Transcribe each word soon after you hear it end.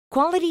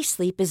Quality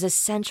sleep is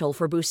essential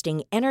for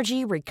boosting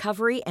energy,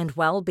 recovery, and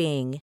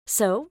well-being.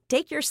 So,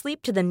 take your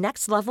sleep to the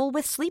next level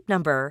with Sleep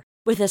Number.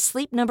 With a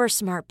Sleep Number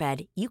smart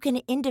bed, you can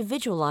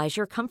individualize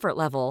your comfort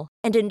level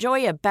and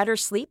enjoy a better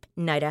sleep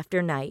night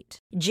after night.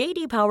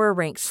 J.D. Power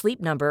ranks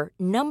Sleep Number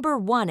number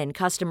 1 in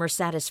customer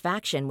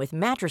satisfaction with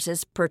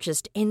mattresses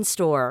purchased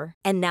in-store.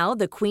 And now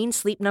the Queen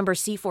Sleep Number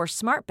C4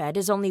 smart bed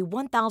is only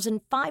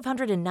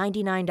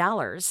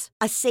 $1,599,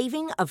 a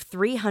saving of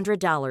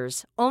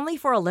 $300, only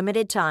for a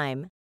limited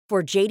time.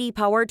 For J.D.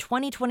 Power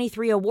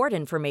 2023 award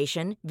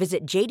information,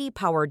 visit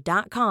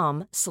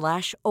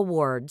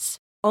jdpower.com/awards.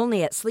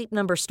 Only at Sleep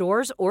Number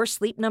stores or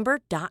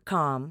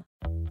sleepnumber.com.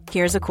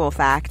 Here's a cool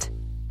fact.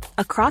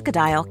 A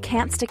crocodile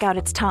can't stick out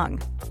its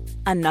tongue.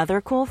 Another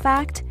cool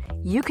fact,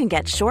 you can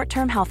get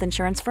short-term health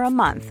insurance for a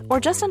month or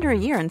just under a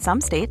year in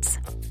some states.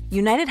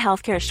 United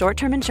Healthcare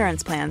short-term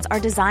insurance plans are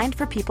designed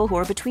for people who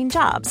are between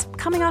jobs,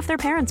 coming off their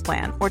parents'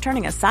 plan, or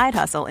turning a side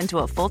hustle into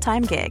a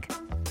full-time gig.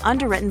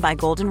 Underwritten by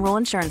Golden Rule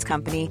Insurance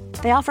Company,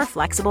 they offer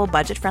flexible,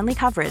 budget-friendly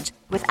coverage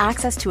with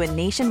access to a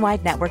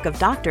nationwide network of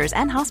doctors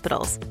and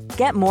hospitals.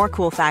 Get more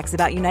cool facts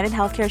about United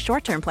Healthcare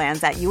short-term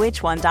plans at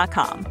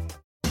uh1.com.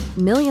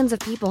 Millions of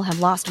people have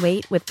lost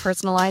weight with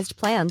personalized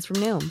plans from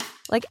Noom.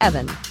 Like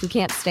Evan, who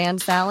can't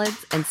stand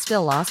salads and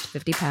still lost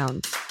 50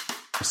 pounds.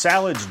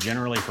 Salads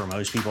generally for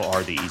most people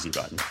are the easy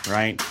button,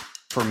 right?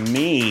 For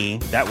me,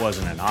 that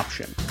wasn't an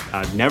option.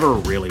 I never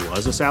really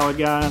was a salad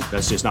guy.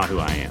 That's just not who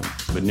I am.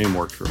 But Noom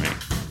worked for me.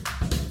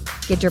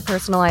 Get your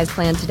personalized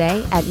plan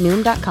today at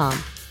Noom.com.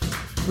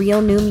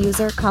 Real Noom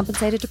user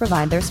compensated to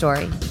provide their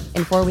story.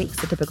 In 4 weeks,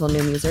 the typical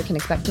Noom user can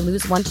expect to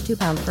lose 1 to 2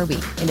 pounds per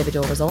week.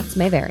 Individual results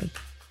may vary.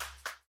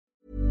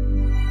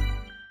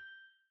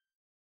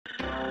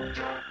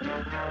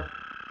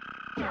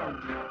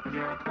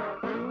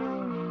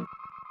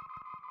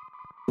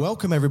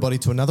 Welcome everybody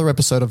to another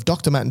episode of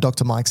Dr. Matt and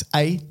Dr. Mike's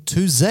A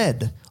to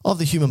Z of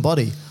the human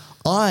body.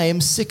 I am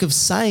sick of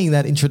saying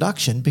that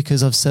introduction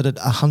because I've said it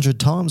 100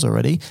 times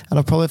already and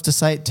I probably have to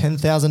say it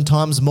 10,000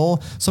 times more.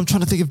 So I'm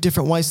trying to think of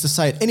different ways to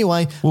say it.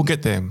 Anyway. We'll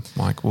get there,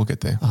 Mike. We'll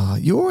get there.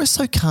 You're always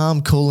so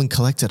calm, cool and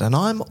collected and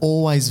I'm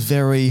always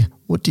very,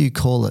 what do you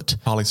call it?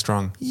 Highly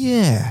strung.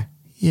 Yeah.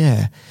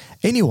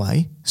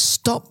 Anyway,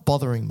 stop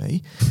bothering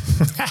me.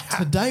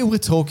 Today we're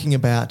talking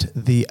about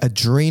the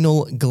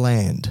adrenal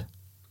gland.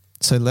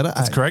 So letter A.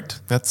 That's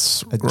correct.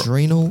 That's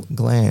adrenal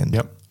gland.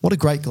 Yep. What a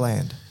great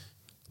gland.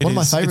 One of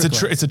my favorite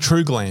glands. It's a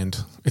true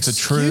gland.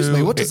 Excuse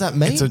me, what does that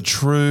mean? It's a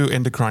true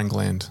endocrine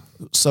gland.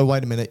 So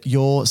wait a minute.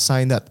 You're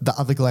saying that the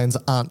other glands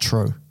aren't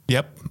true?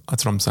 Yep.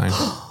 That's what I'm saying.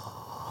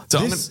 So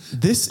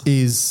this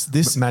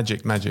is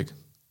magic.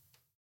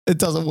 It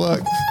doesn't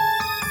work.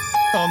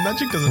 Oh,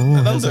 magic doesn't.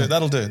 Ooh,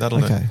 that'll do.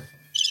 Okay.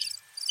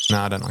 No,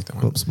 I don't like that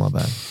one. Oops, my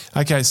bad.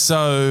 Okay,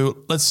 so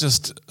let's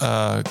just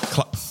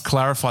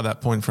clarify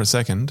that point for a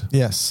second.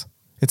 Yes,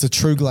 it's a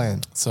true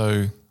gland.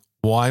 So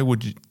why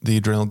would the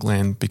adrenal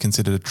gland be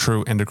considered a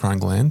true endocrine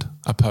gland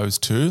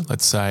opposed to,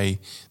 let's say,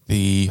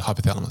 the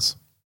hypothalamus?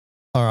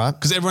 All right.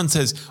 Because everyone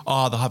says,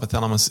 the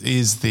hypothalamus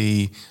is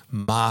the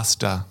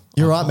master.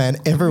 You're right, man.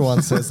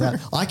 Everyone says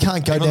that. I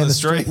can't go down the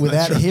street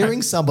without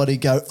hearing somebody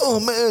go, oh,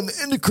 man,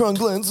 endocrine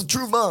gland's a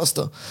true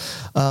master.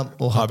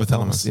 Or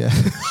hypothalamus. Yeah.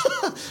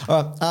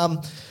 All right.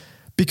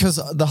 Because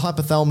the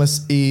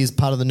hypothalamus is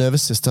part of the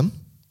nervous system,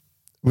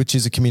 which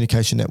is a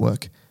communication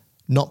network,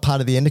 not part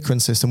of the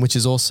endocrine system, which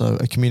is also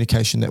a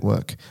communication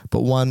network.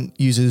 But one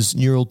uses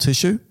neural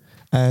tissue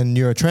and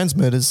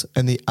neurotransmitters,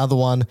 and the other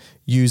one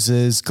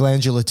uses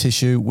glandular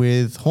tissue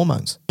with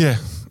hormones. Yeah.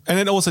 And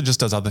it also just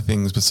does other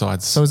things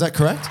besides. So is that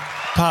correct?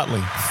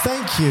 Partly.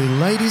 Thank you,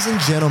 ladies and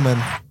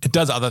gentlemen. It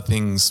does other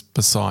things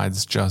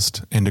besides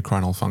just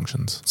endocrinal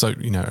functions. So,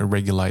 it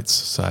regulates,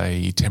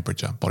 say,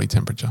 temperature, body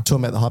temperature.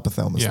 Talking about the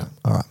hypothalamus. Yeah. Then.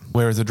 All right.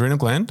 Whereas adrenal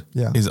gland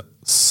Yeah. is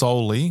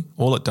solely,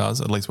 all it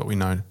does, at least what we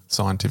know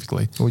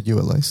scientifically. Or you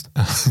at least.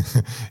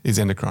 is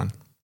endocrine.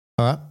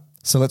 All right.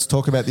 So let's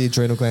talk about the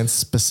adrenal gland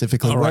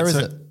specifically. Where is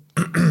it?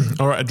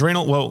 All right.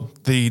 Adrenal, well,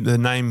 the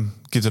name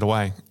gives it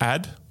away.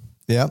 Ad.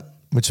 Yeah.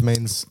 Which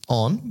means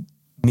on.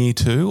 Near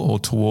to or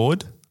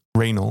toward.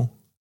 Renal.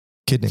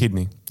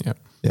 Kidney. Yep.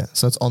 Yeah.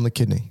 So it's on the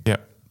kidney.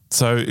 Yep.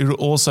 So it will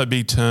also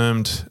be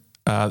termed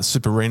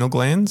suprarenal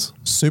glands.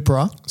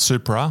 Supra.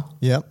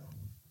 Yep.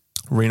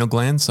 Renal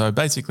glands. So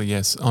basically,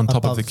 yes, on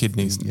top of the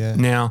kidneys. Yeah.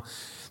 Now,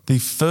 the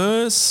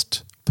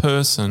first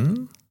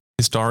person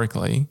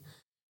historically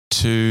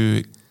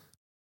to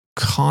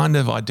kind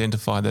of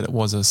identify that it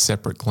was a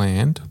separate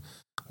gland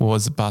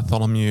was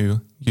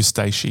Bartholomew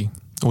Eustache.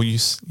 Or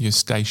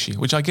Eustache,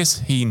 which I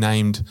guess he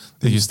named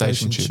the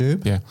Eustachian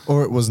tube. Yeah.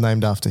 Or it was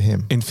named after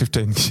him. In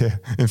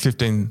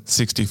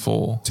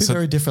 1564. Two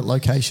very different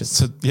locations.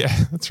 So yeah,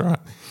 that's right.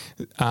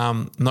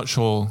 Not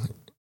sure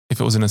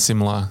if it was in a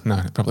similar, no,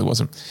 it probably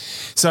wasn't.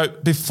 So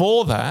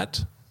before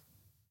that,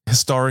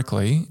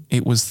 historically,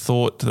 it was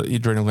thought that the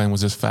adrenal gland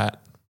was just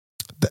fat.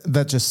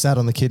 That just sat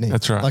on the kidney.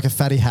 That's right. Like a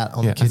fatty hat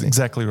on the kidney. That's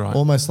exactly right.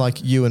 Almost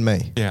like you and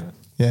me. Yeah.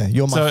 Yeah,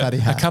 you're my fatty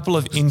hat. A couple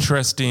of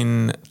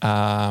interesting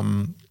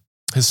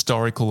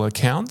historical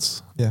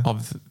accounts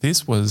of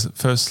this was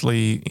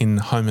firstly in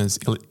Homer's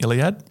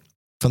Iliad.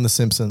 From The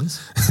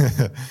Simpsons.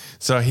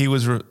 So he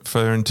was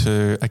referring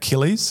to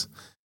Achilles.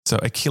 So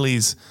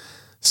Achilles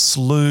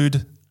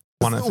slewed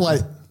one of...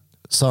 Wait,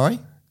 sorry?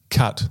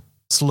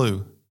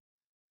 Slew.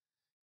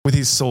 With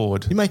his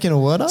sword. You making a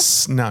word up?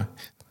 No,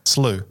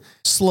 slew.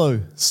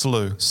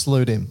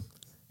 Slewed him.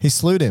 He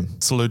slewed him.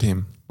 Slewed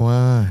him.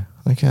 Wow,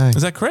 okay.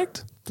 Is that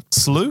correct?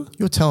 Slew?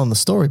 You're telling the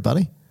story,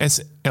 buddy.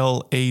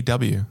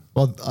 SLEW.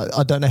 Well,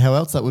 I don't know how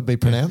else that would be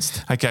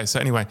pronounced. Okay, so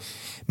anyway,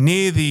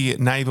 near the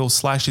navel,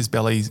 slashed his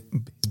belly, his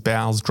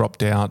bowels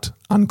dropped out,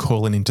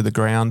 uncoiling into the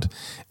ground.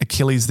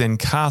 Achilles then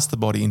cast the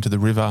body into the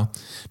river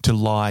to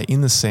lie in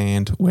the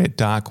sand where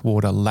dark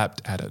water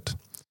lapped at it.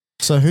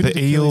 So who did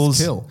Achilles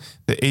kill?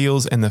 The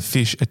eels and the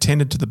fish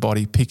attended to the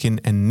body,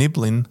 picking and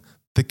nibbling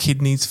the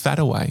kidney's fat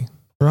away.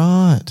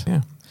 Right.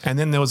 Yeah. And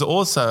then there was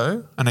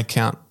also an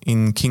account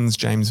in King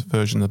James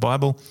Version of the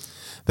Bible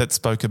that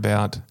spoke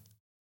about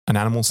an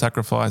animal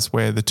sacrifice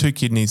where the two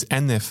kidneys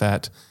and their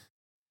fat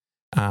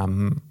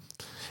and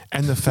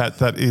the fat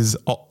that is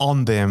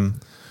on them,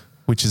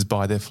 which is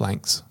by their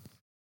flanks.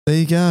 There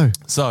you go.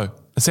 So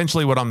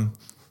essentially what I'm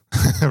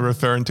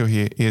referring to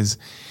here is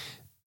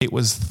it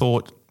was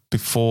thought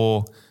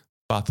before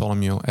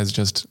Bartholomew as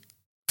just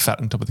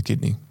fat on top of the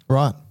kidney.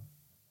 Right.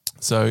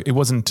 So it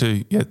wasn't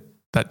to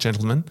that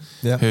gentleman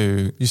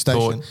who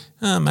thought,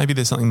 maybe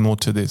there's something more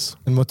to this.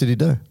 And what did he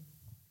do?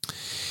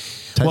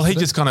 Well, he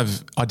just kind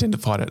of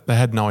identified it. They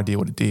had no idea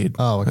what it did.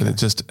 Oh, okay.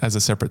 Just as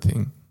a separate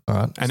thing. All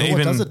right. And so even,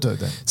 what does it do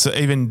then? So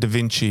even Da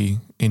Vinci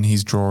in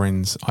his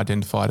drawings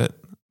identified it,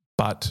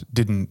 but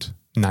didn't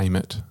name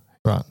it.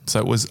 Right. So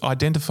it was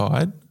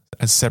identified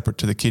as separate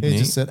to the kidney. He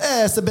just said,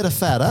 it's a bit of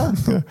fat, huh?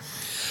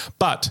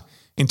 But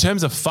in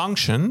terms of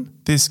function,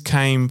 this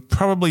came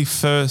probably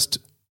first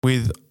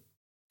with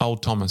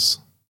old Thomas.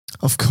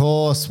 Of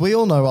course. We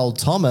all know old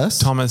Thomas.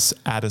 Thomas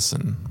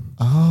Addison.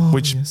 Oh,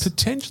 which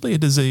potentially a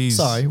disease.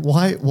 Sorry,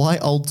 why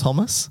old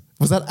Thomas?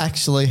 Was that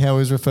actually how he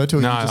was referred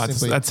to? No,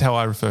 that's how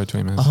I refer to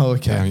him as. Oh,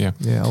 okay.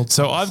 Yeah. Old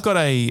so Thomas. I've got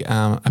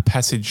a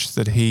passage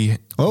that he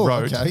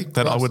wrote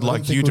that I would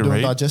like you to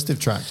read.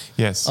 Digestive tract.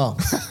 Yes. Oh.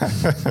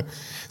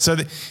 So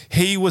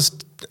he was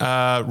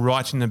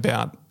writing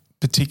about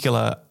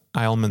particular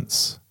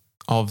ailments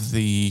of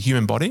the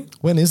human body.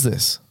 When is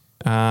this?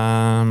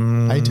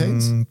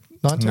 18s?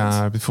 19s?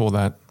 No, before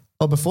that.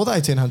 Oh, before the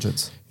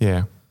 1800s?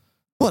 Yeah.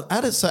 What?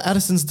 So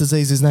Addison's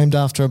disease is named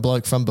after a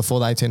bloke from before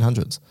the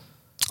 1800s?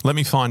 Let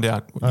me find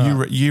out.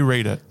 You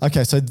read it.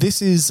 Okay, so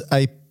this is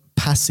a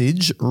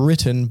passage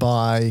written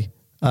by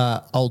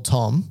old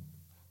Tom,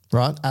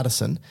 right,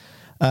 Addison,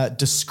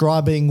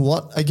 describing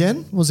what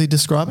again was he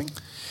describing?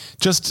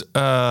 Just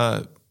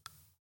a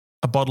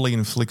bodily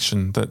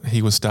infliction that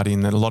he was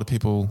studying that a lot of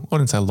people, I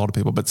didn't say a lot of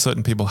people, but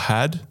certain people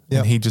had,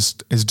 and he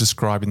just is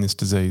describing this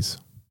disease.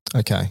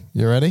 Okay,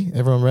 you ready?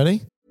 Everyone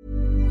ready?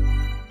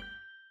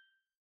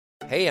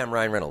 Hey, I'm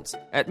Ryan Reynolds.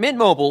 At Mint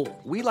Mobile,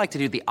 we like to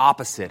do the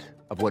opposite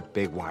of what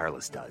Big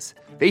Wireless does.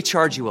 They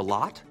charge you a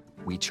lot,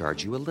 we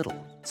charge you a little.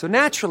 So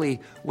naturally,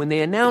 when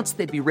they announced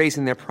they'd be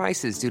raising their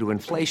prices due to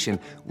inflation,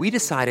 we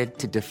decided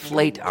to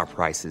deflate our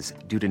prices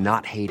due to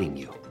not hating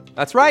you.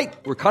 That's right.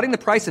 We're cutting the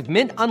price of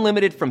Mint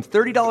Unlimited from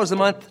 $30 a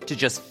month to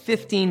just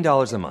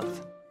 $15 a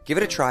month. Give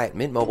it a try at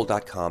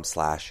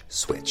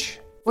mintmobile.com/switch.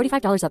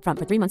 $45 up front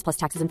for 3 months plus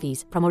taxes and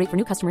fees. Promo rate for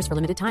new customers for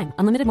limited time.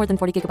 Unlimited more than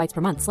 40 gigabytes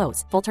per month.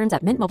 Slows full terms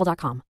at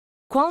mintmobile.com.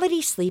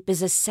 Quality sleep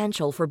is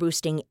essential for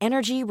boosting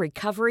energy,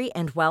 recovery,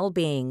 and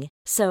well-being.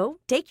 So,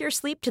 take your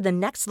sleep to the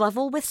next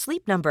level with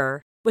Sleep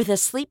Number. With a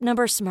Sleep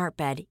Number smart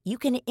bed, you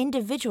can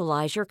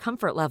individualize your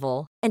comfort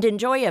level and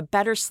enjoy a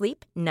better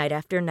sleep night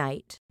after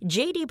night.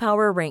 J.D.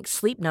 Power ranks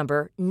Sleep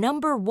Number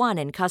number 1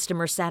 in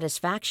customer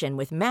satisfaction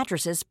with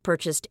mattresses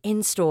purchased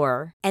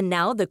in-store. And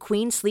now the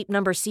Queen Sleep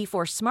Number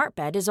C4 smart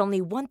bed is only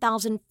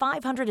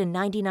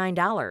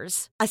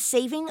 $1,599, a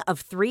saving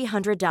of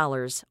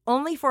 $300,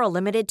 only for a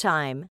limited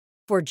time.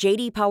 For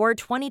J.D. Power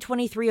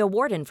 2023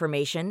 award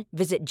information,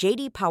 visit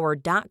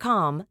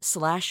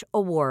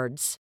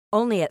jdpower.com/awards.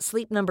 Only at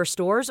Sleep Number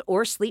stores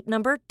or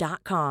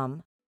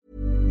sleepnumber.com.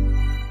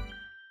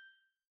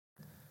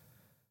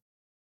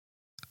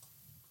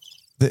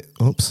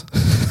 Oops.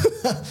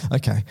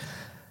 Okay.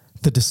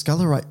 The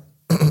discolorate.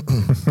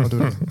 I'll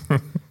do it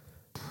again.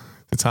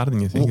 It's harder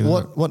than you think.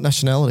 What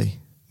nationality?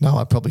 No,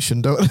 I probably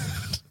shouldn't do it.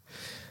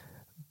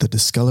 The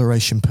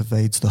discoloration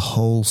pervades the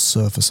whole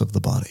surface of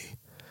the body,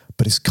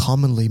 but is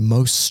commonly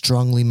most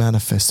strongly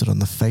manifested on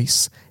the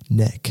face,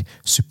 neck,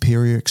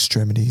 superior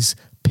extremities,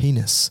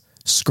 penis,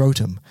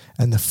 scrotum,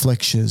 and the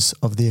flexures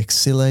of the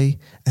axillae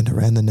and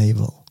around the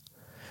navel.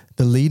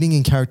 The leading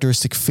and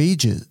characteristic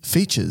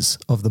features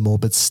of the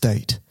morbid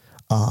state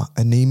are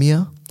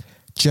anemia,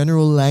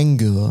 general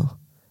languor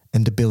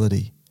and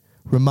debility,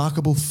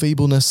 remarkable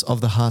feebleness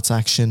of the heart's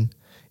action,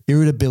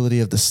 irritability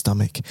of the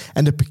stomach,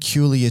 and a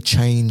peculiar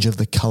change of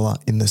the colour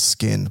in the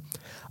skin,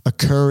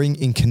 occurring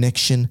in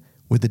connection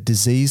with a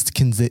diseased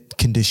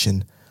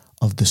condition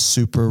of the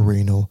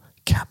suprarenal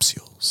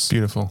capsules.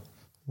 Beautiful.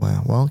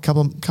 Wow. Well, a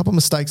couple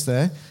mistakes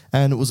there,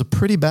 and it was a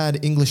pretty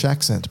bad English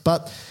accent.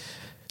 But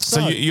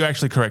so you're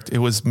actually correct. It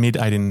was mid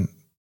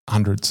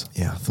 1800s.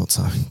 Yeah, I thought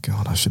so.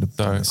 God, I should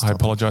have. So I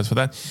apologise for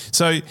that.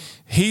 So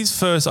his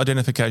first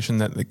identification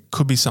that there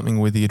could be something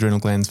with the adrenal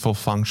glands for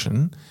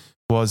function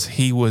was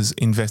he was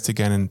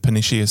investigating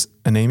pernicious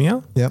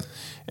anemia. Yep.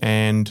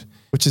 And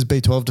which is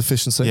B12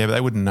 deficiency. Yeah, but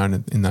they wouldn't have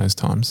known it in those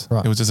times.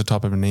 Right. It was just a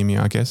type of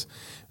anemia, I guess.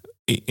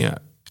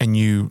 And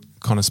you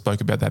kind of spoke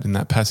about that in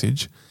that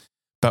passage.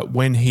 But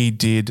when he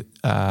did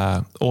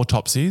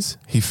autopsies,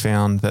 he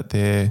found that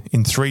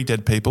in 3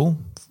 dead people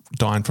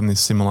dying from this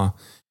similar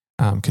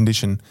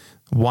condition,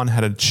 one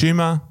had a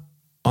tumour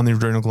on the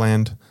adrenal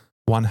gland,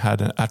 one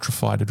had an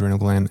atrophied adrenal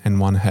gland, and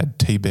one had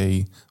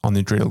TB on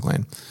the adrenal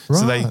gland.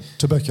 Right.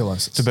 So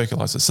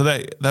Tuberculosis. So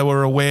they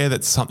were aware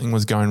that something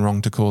was going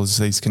wrong to cause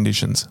these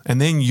conditions.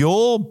 And then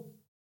your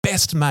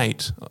best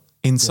mate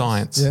in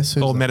science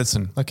or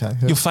medicine,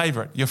 your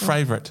favourite.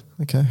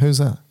 Okay, who's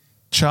that?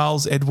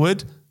 Charles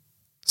Edward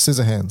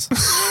Scissorhands.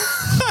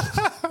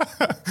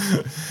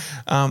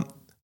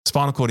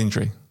 Spinal cord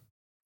injury.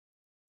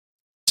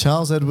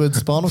 Charles Edward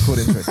spinal cord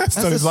injury. That's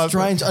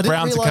strange. I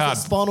didn't realise that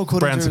spinal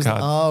cord injury was...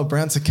 Oh,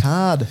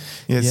 Brown-Séquard.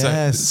 Yeah,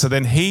 yes. So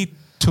then he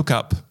took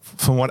up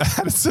from what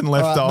Addison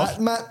left off.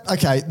 Matt,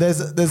 okay,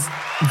 there's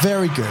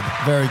very good,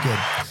 very good.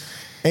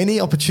 Any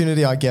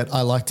opportunity I get,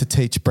 I like to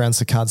teach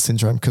Brown-Séquard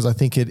syndrome because I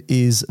think it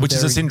is... Which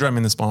is a syndrome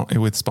in the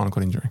with spinal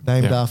cord injury.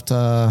 Named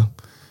after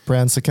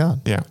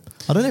Brown-Séquard. Yeah.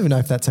 I don't even know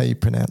if that's how you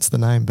pronounce the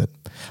name, but...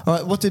 All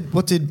right, what did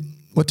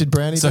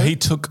Brownie do? So he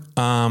took...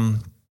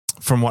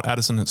 from what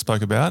Addison had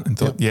spoke about and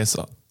thought, yes,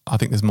 I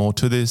think there's more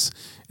to this.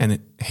 And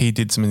he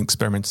did some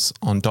experiments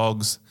on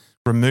dogs,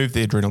 removed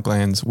the adrenal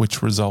glands,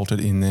 which resulted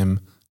in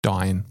them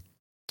dying.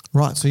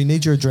 Right. So you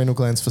need your adrenal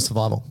glands for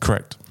survival.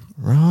 Correct.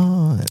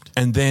 Right.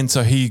 And then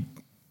so he,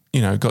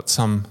 got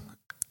some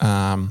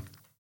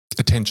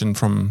attention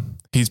from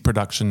his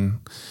production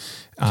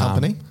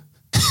company.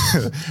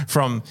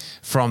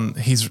 from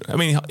his,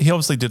 he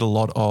obviously did a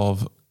lot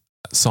of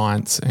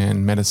science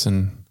and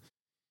medicine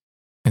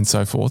and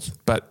so forth,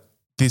 but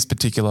this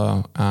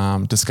particular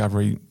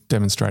discovery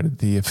demonstrated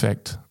the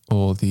effect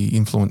or the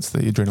influence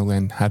the adrenal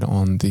gland had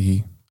on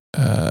the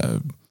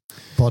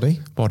body.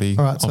 All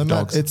right, so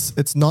Matt,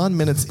 it's 9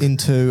 minutes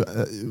into.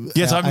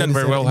 Yes, I've done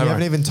very well. You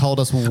haven't even told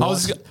us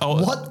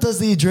what does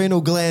the adrenal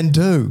gland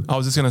do? I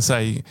was just going to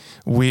say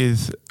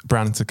with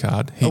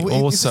Brown-Séquard,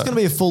 is this going to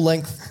be a full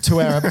length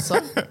 2-hour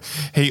episode?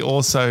 He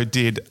also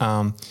did.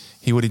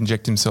 He would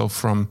inject himself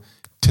from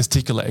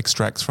testicular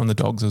extracts from the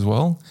dogs as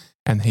well.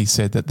 And he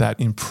said that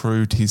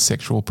improved his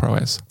sexual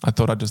prowess. I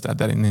thought I'd just add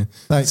that in there.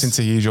 Thanks. Since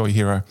he is your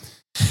hero.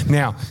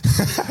 Now,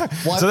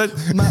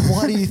 Matt,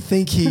 why do you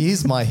think he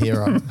is my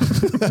hero?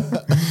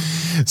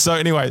 So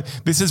anyway,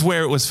 this is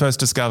where it was first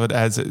discovered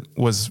as it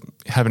was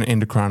having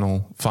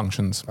endocrinal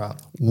functions. Right.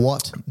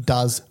 What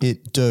does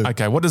it do?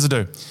 Okay, what does it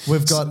do?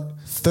 We've got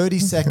 30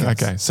 seconds.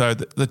 Okay, so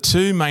the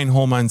 2 main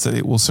hormones that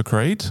it will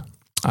secrete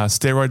are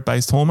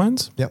steroid-based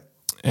hormones. Yep.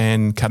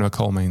 And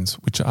catecholamines,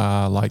 which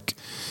are like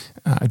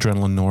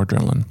adrenaline,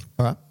 noradrenaline.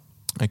 All right.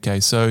 Okay,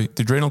 so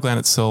the adrenal gland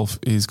itself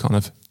is kind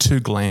of 2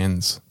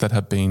 glands that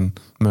have been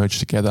merged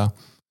together.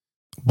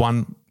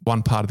 One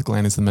part of the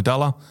gland is the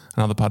medulla,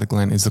 another part of the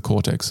gland is the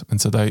cortex.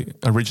 And so they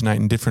originate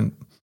in different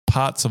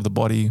parts of the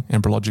body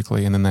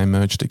embryologically and then they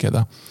merge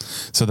together.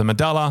 So the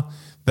medulla,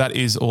 that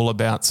is all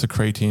about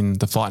secreting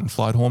the fight and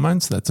flight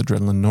hormones. That's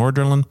adrenaline,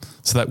 noradrenaline.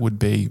 So that would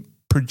be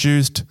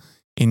produced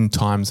in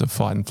times of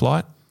fight and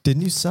flight.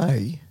 Didn't you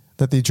say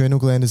that the adrenal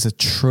gland is a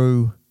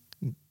true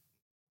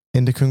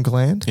endocrine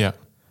gland? Yeah.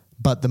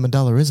 But the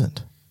medulla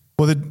isn't.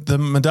 Well, the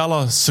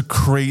medulla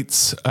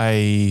secretes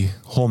a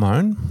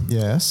hormone.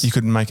 Yes. You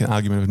could make an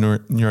argument of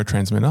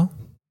neurotransmitter,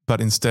 but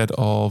instead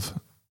of,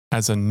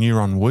 as a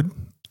neuron would,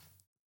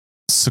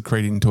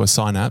 secrete into a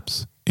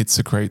synapse, it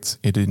secretes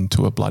it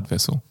into a blood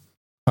vessel.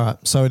 All right.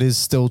 So it is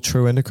still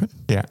true endocrine?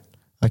 Yeah.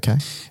 Okay.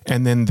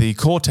 And then the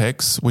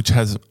cortex, which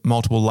has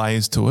multiple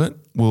layers to it,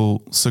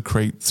 will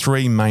secrete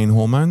 3 main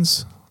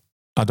hormones.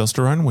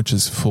 Aldosterone, which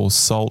is for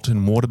salt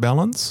and water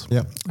balance.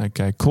 Yep.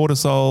 Okay.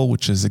 Cortisol,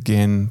 which is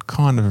again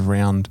kind of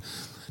around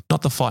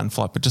not the fight and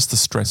flight, but just the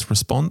stress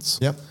response.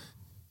 Yep.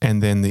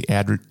 And then the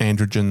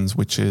androgens,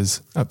 which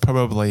is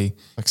probably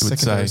like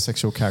secondary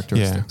sexual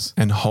characteristics.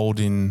 Yeah, and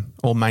holding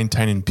or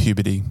maintaining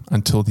puberty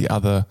until the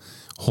other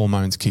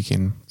hormones kick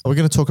in. Are we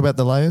going to talk about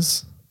the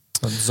layers?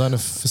 Zona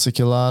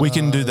fasciculata. We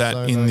can do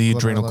that in the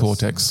adrenal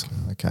cortex.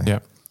 Okay. Yeah.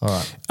 All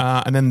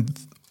right. And then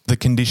the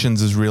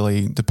conditions is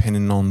really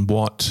depending on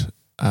what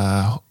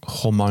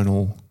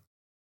hormonal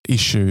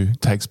issue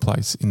takes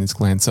place in this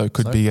gland. So it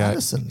could be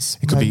Addison's.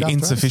 It could be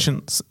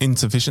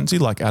insufficiency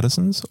like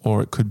Addison's,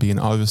 or it could be an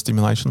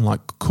overstimulation like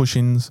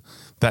Cushing's.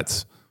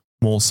 That's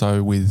more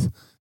so with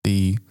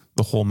the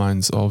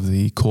hormones of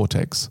the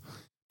cortex.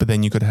 But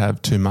then you could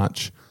have too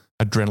much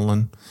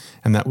adrenaline,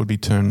 and that would be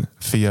termed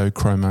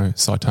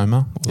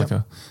pheochromocytoma, or like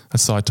a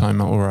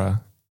cytoma or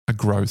a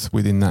growth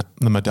within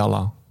the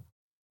medulla,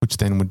 which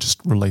then would just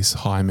release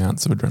high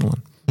amounts of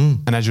adrenaline.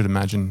 And as you'd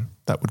imagine,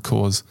 that would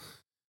cause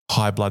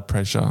high blood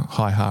pressure,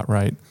 high heart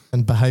rate.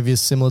 And behaviours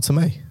similar to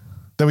me.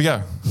 There we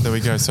go.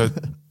 So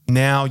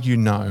now you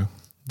know.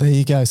 There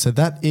you go. So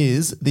that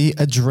is the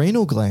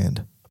adrenal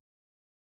gland.